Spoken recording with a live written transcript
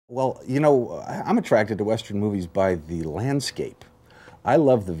Well, you know, I'm attracted to Western movies by the landscape. I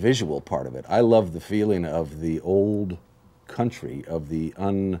love the visual part of it. I love the feeling of the old country, of the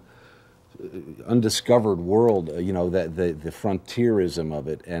undiscovered world, you know, that the frontierism of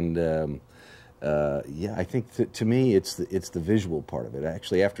it. And yeah, I think to me it's the visual part of it.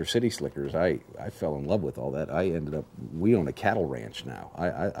 Actually, after City Slickers, I fell in love with all that. We own a cattle ranch now.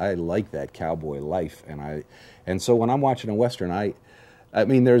 I like that cowboy life, and so when I'm watching a Western, I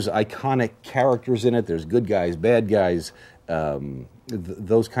mean, there's iconic characters in it. There's good guys, bad guys.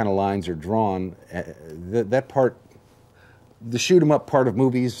 Those kind of lines are drawn. That part, the shoot 'em up part of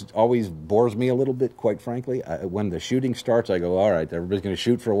movies always bores me a little bit, quite frankly. When the shooting starts, I go, all right, everybody's going to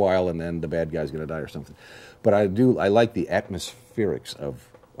shoot for a while, and then the bad guy's going to die or something. But I like the atmospherics of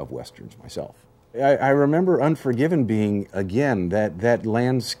Westerns myself. I remember Unforgiven being, again, that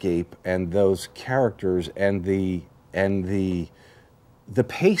landscape and those characters and the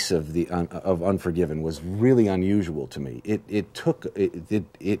pace of Unforgiven was really unusual to me. It took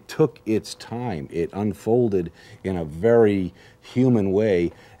its time. It unfolded in a very human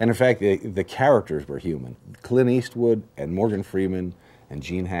way, and in fact, the characters were human. Clint Eastwood and Morgan Freeman and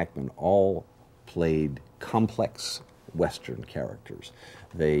Gene Hackman all played complex Western characters.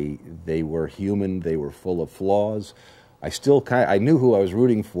 They were human. They were full of flaws. I knew who I was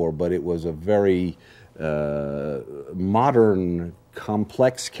rooting for, but it was a very modern,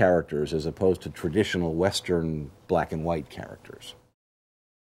 complex characters as opposed to traditional Western black and white characters.